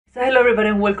So hello everybody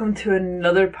and welcome to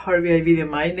another Power BI video.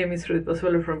 My name is Ruth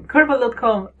Basuelo from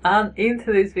Curbal.com, and in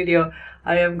today's video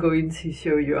I am going to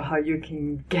show you how you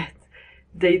can get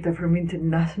data from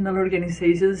international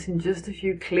organizations in just a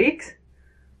few clicks,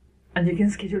 and you can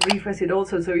schedule refresh it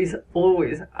also, so it's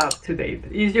always up to date.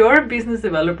 If you're a business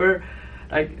developer,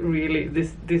 like really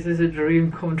this is a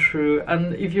dream come true,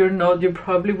 and if you're not, you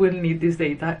probably will need this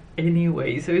data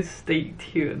anyway, so stay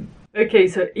tuned. Okay,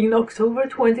 so in October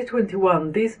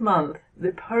 2021, this month,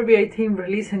 the Power BI team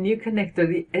released a new connector,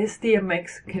 the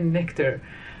SDMX connector.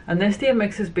 And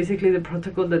SDMX is basically the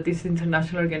protocol that these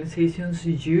international organizations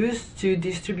use to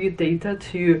distribute data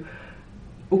to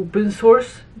open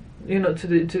source, to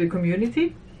the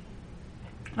community.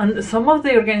 And some of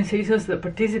the organizations that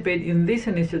participate in this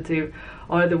initiative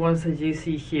are the ones that you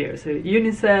see here. So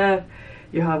Unicef,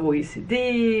 you have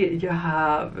OECD, you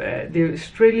have the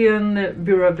Australian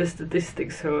Bureau of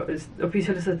Statistics, so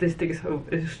official statistics of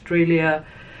Australia.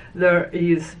 There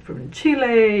is from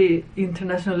Chile,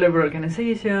 International Labour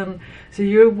Organization. So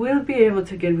you will be able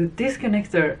to get with this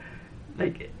connector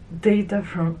like data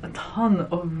from a ton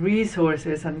of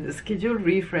resources, and the schedule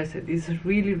refresh it is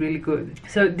really, really good.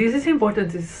 So this is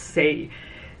important to say.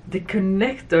 The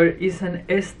connector is an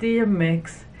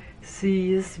SDMX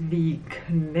CSV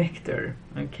connector.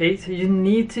 Okay, so you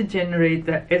need to generate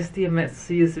the SDMX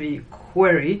CSV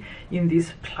query in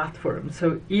this platform.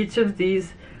 So each of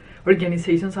these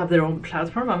organizations have their own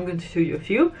platform. I'm going to show you a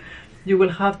few. You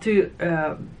will have to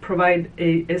provide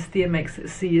a SDMX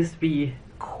CSV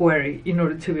query in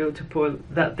order to be able to pull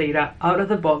that data out of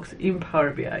the box in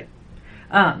Power BI.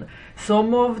 And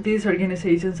some of these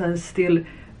organizations are still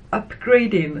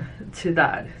upgrading to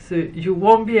that, so you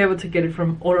won't be able to get it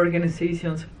from all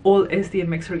organizations, all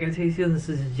SDMX organizations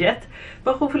yet,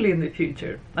 but hopefully in the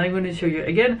future. I'm going to show you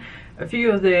again a few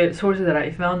of the sources that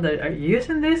I found that are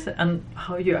using this and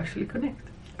how you actually connect.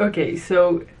 Okay,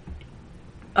 so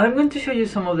I'm going to show you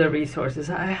some of the resources.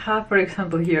 I have, for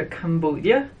example, here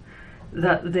Cambodia,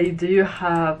 that they do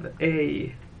have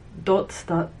a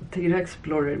 .stat data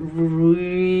explorer,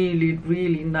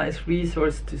 really nice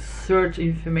resource to search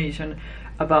information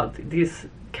about this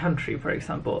country. For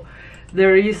example,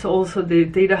 there is also the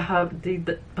data hub,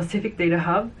 the Pacific data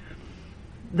hub,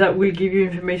 that will give you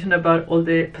information about all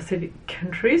the Pacific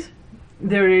countries.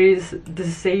 There is the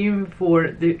same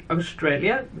for the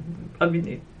Australia. I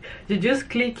mean, you just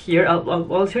click here.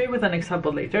 I'll show you with an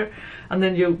example later, and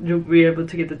then you'll be able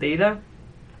to get the data.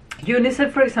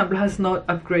 Unicef, for example, has not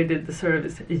upgraded the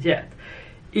service yet.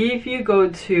 If you go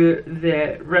to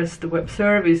the REST web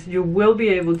service, you will be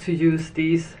able to use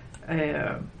these.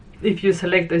 If you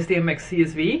select SDMX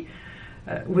CSV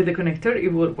with the connector, it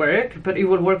will work, but it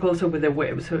will work also with the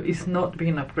web, so it's not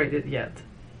being upgraded yet.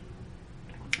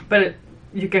 But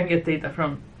you can get data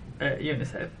from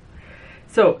Unicef.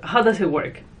 So how does it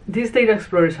work? These data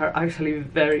explorers are actually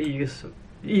very useful.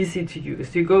 Easy to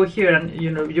use. You go here and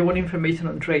you want information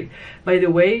on trade. By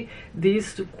the way,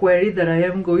 this query that I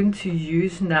am going to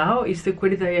use now is the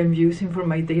query that I am using for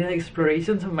my data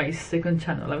explorations on my second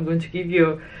channel. I'm going to give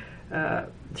you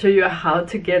show you how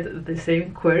to get the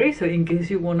same query, so in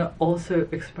case you want to also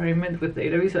experiment with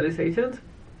data visualizations,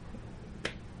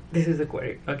 this is the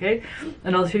query. Okay,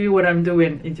 and I'll show you what I'm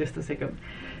doing in just a second.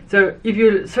 So if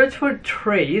you search for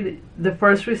trade, the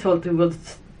first result will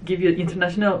give you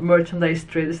international merchandise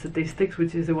trade statistics,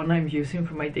 which is the one I'm using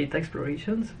for my data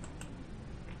explorations.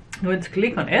 I'm going to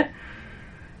click on it,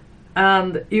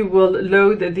 and it will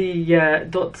load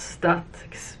the .stat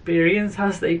experience,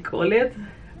 as they call it,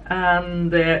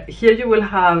 and here you will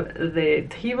have the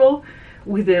table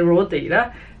with the raw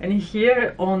data, and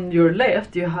here on your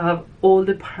left you have all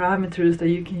the parameters that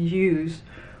you can use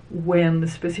when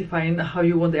specifying how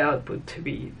you want the output to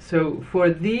be. So for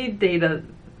the data,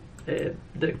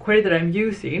 the query that I'm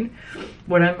using,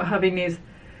 what I'm having is,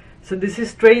 so this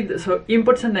is trade, so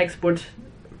imports and exports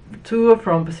to or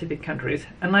from Pacific countries,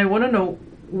 and I want to know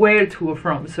where to or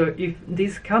from. So if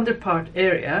this counterpart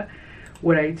area,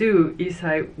 what I do is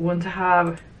I want to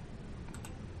have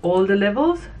all the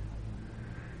levels.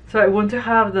 So I want to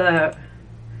have the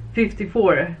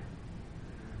 54.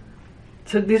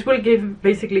 So this will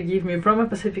basically give me from a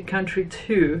Pacific country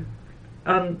to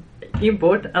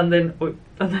import and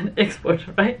then export,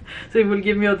 right? So it will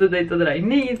give me all the data that I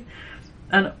need.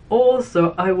 And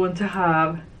also I want to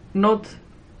have not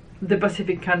the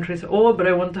Pacific countries all, but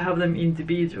I want to have them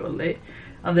individually,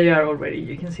 and they are already,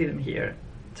 you can see them here.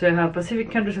 So I have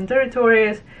Pacific countries and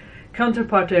territories,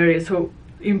 counterpart areas, so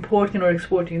importing or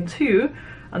exporting to,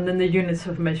 and then the units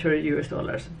of measure US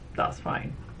dollars. That's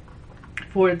fine.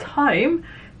 For time,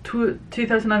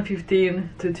 2015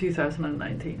 to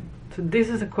 2019. So this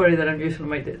is a query that I'm using in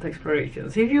my data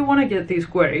explorations. If you want to get this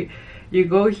query, you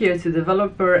go here to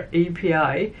Developer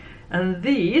API, and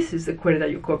this is the query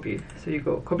that you copy. So you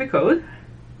go copy code,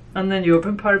 and then you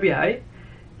open Power BI,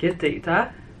 get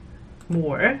data,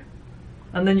 more,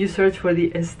 and then you search for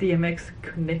the SDMX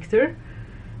connector,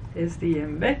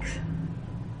 SDMX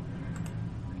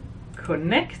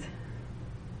connect,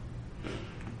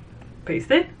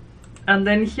 paste it, and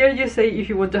then here you say if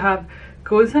you want to have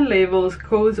codes and labels,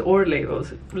 codes or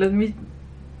labels. Let me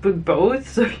put both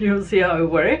so you'll see how it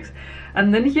works.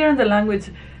 And then here in the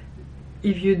language,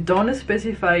 if you don't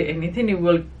specify anything, it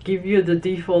will give you the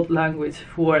default language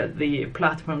for the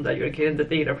platform that you're getting the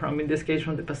data from, in this case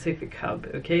from the Pacific Hub.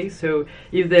 Okay, so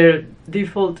if their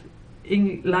default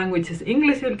language is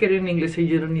English, you'll get it in English, so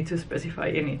you don't need to specify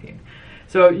anything.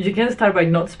 So you can start by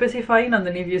not specifying, and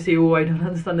then if you say, oh, I don't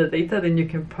understand the data, then you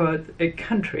can put a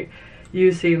country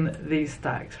using these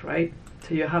tags, right?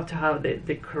 So you have to have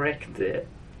the correct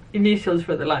initials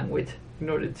for the language in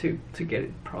order to get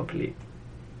it properly.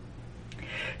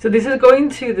 So this is going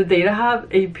to the Data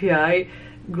Hub API,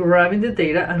 grabbing the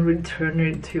data and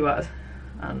returning it to us.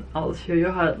 And I'll show you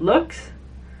how it looks.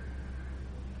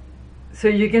 So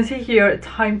you can see here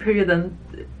time period and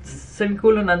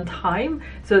semicolon and time.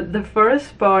 So the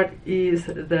first part is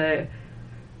the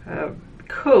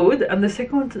code, and the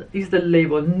second is the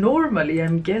label. Normally,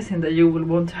 I'm guessing that you will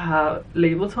want to have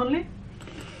labels only.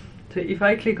 So if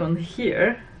I click on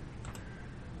here,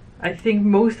 I think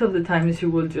most of the times you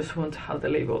will just want to have the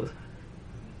labels.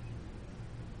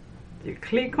 You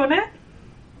click on it,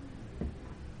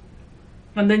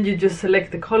 and then you just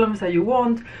select the columns that you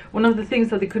want. One of the things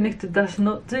that the connector does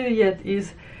not do yet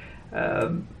is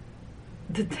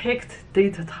detect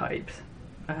data types.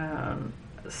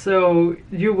 So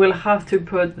you will have to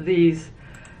put these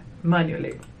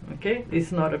manually. Okay,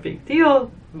 it's not a big deal,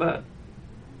 but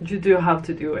you do have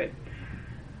to do it.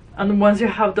 And once you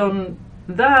have done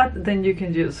that, then you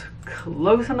can just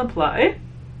close and apply,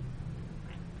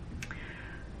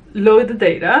 load the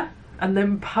data, and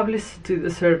then publish to the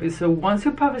service. So once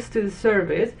you publish to the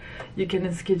service, you can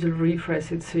schedule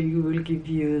refresh it, so you will give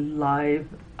you live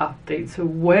updates. So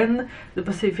when the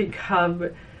Pacific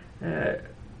Hub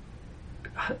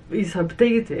is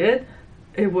updated,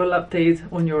 it will update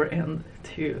on your end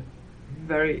too.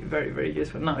 Very, very, very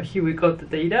useful. Now here we got the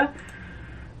data.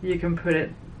 You can put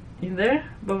it in there,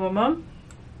 boom, boom, boom.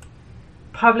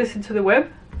 Publish it to the web.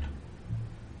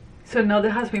 So now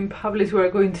that has been published,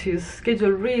 we're going to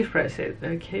schedule refresh it.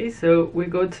 Okay, so we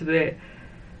go to the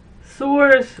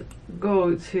source,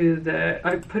 go to the,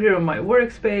 I put it on my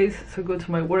workspace, so go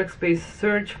to my workspace,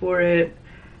 search for it,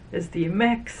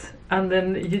 SDMX, and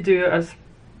then you do as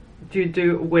you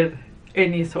do with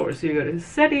any source. You go to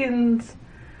settings,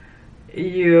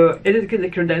 you edit the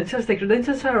credentials. The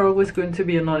credentials are always going to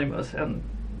be anonymous, and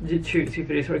you choose if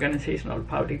it is organizational or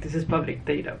public. This is public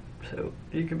data, so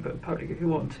you can put public if you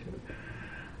want to.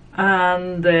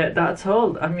 And that's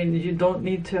all. I mean, you don't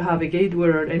need to have a gateway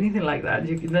or anything like that.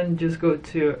 You can then just go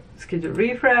to schedule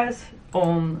refresh,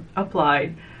 on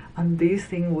apply, and this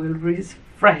thing will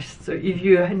refresh. So if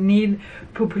you need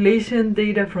population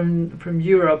data from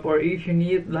Europe, or if you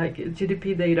need like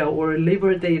GDP data or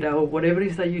labor data or whatever it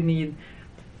is that you need,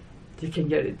 you can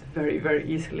get it very,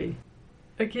 very easily.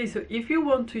 Okay, so if you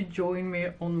want to join me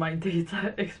on my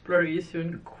data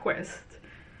exploration quest,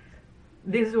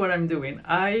 this is what I'm doing.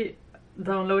 I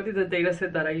downloaded the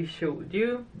dataset that I showed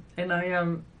you, and I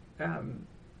am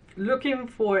looking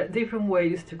for different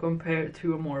ways to compare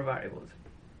two or more variables.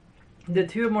 The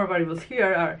two or more variables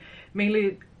here are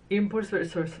mainly imports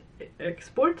versus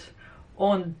exports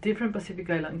on different Pacific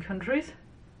Island countries.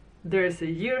 There's a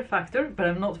year factor, but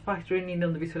I'm not factoring in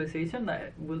on the visualization.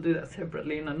 I will do that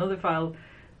separately in another file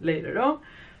later on.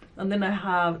 And then I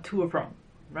have to or from,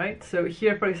 right? So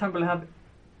here, for example, I have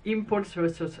imports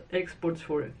versus exports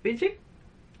for Fiji.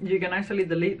 You can actually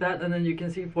delete that, and then you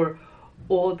can see for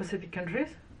all Pacific countries,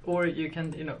 or you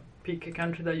can, pick a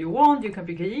country that you want. You can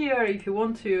pick a year if you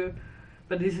want to,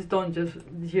 but this is done just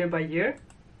year by year.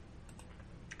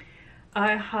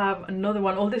 I have another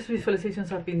one. All these visualizations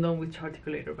have been done with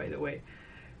Charticulator, by the way.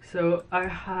 So I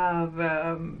have,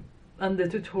 and the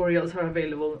tutorials are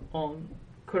available on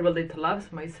Curbal Data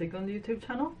Labs, my second YouTube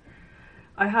channel.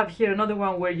 I have here another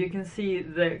one where you can see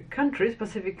the countries,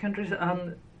 Pacific countries,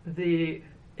 and the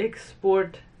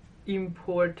export,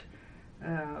 import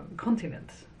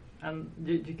continents. And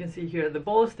you can see here the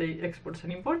balls, the exports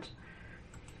and imports.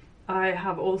 I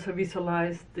have also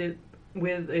visualized it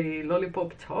with a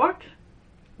lollipop chart,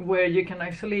 where you can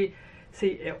actually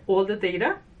see all the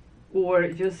data, or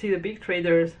just see the big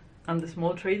traders and the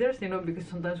small traders, you know, because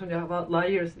sometimes when you have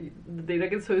outliers, the data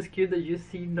gets so skewed that you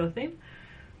see nothing.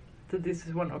 So this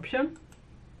is one option.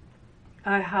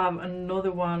 I have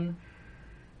another one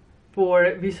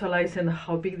for visualizing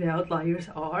how big the outliers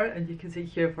are, and you can see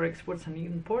here for exports and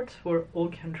imports for all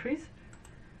countries.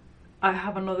 I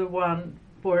have another one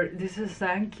for, this is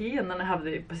Sankey, and then I have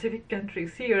the Pacific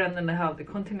countries here, and then I have the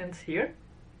continents here.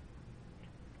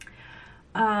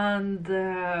 And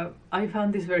I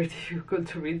found this very difficult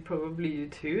to read, probably you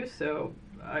too, so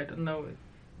I don't know,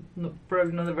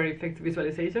 probably not a very effective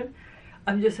visualization.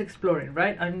 I'm just exploring,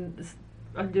 right? I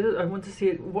want to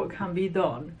see what can be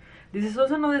done. This is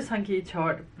also another Sankey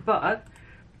chart, but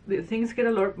the things get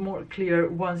a lot more clear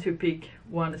once you pick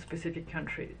one specific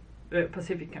country,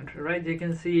 Pacific country, right? You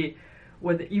can see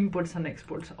where the imports and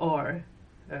exports are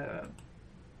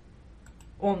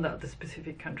on that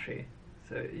specific country.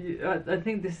 So I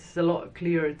think this is a lot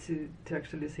clearer to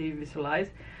actually see, visualize.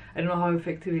 I don't know how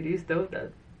effective it is though,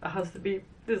 that has to be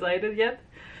decided yet.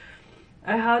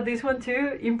 I had this one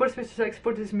too, imports versus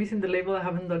export is missing the label, I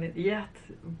haven't done it yet.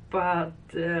 But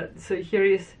so here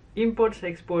is imports,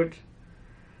 export,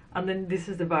 and then this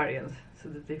is the variance, so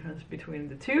the difference between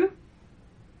the two.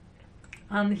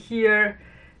 And here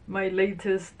my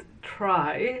latest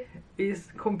try is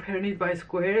comparing it by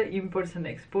square, imports and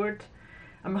export.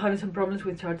 I'm having some problems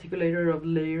with Charticulator of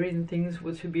layering things,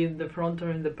 what should be in the front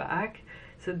or in the back.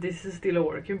 So this is still a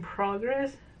work in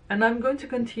progress. And I'm going to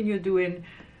continue doing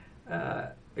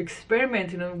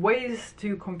experimenting on ways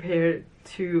to compare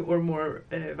two or more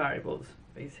variables,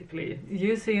 basically.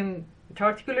 Using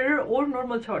Charticulator or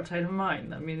normal charts, I don't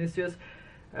mind. I mean, it's just,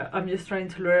 I'm just trying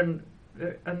to learn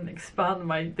and expand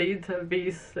my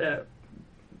database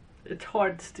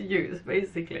charts to use,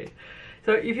 basically.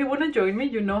 So if you want to join me,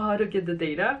 you know how to get the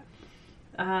data,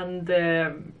 and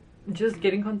just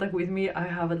get in contact with me. I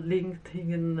have a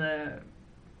LinkedIn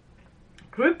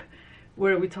group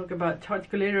where we talk about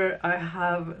Charticulator. I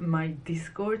have my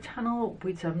Discord channel,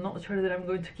 which I'm not sure that I'm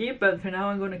going to keep, but for now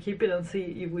I'm going to keep it and see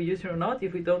if we use it or not.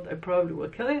 If we don't, I probably will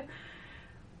kill it.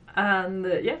 And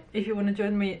yeah, if you want to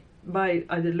join me by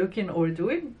either looking or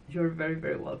doing, you're very,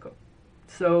 very welcome.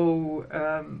 So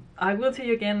I will see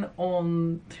you again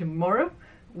on tomorrow,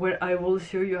 where I will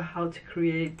show you how to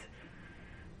create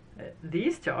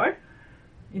this chart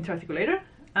in Charticulator,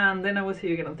 and then I will see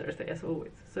you again on Thursday as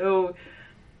always. So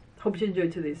hope you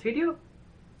enjoyed today's video.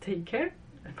 Take care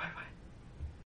and bye bye.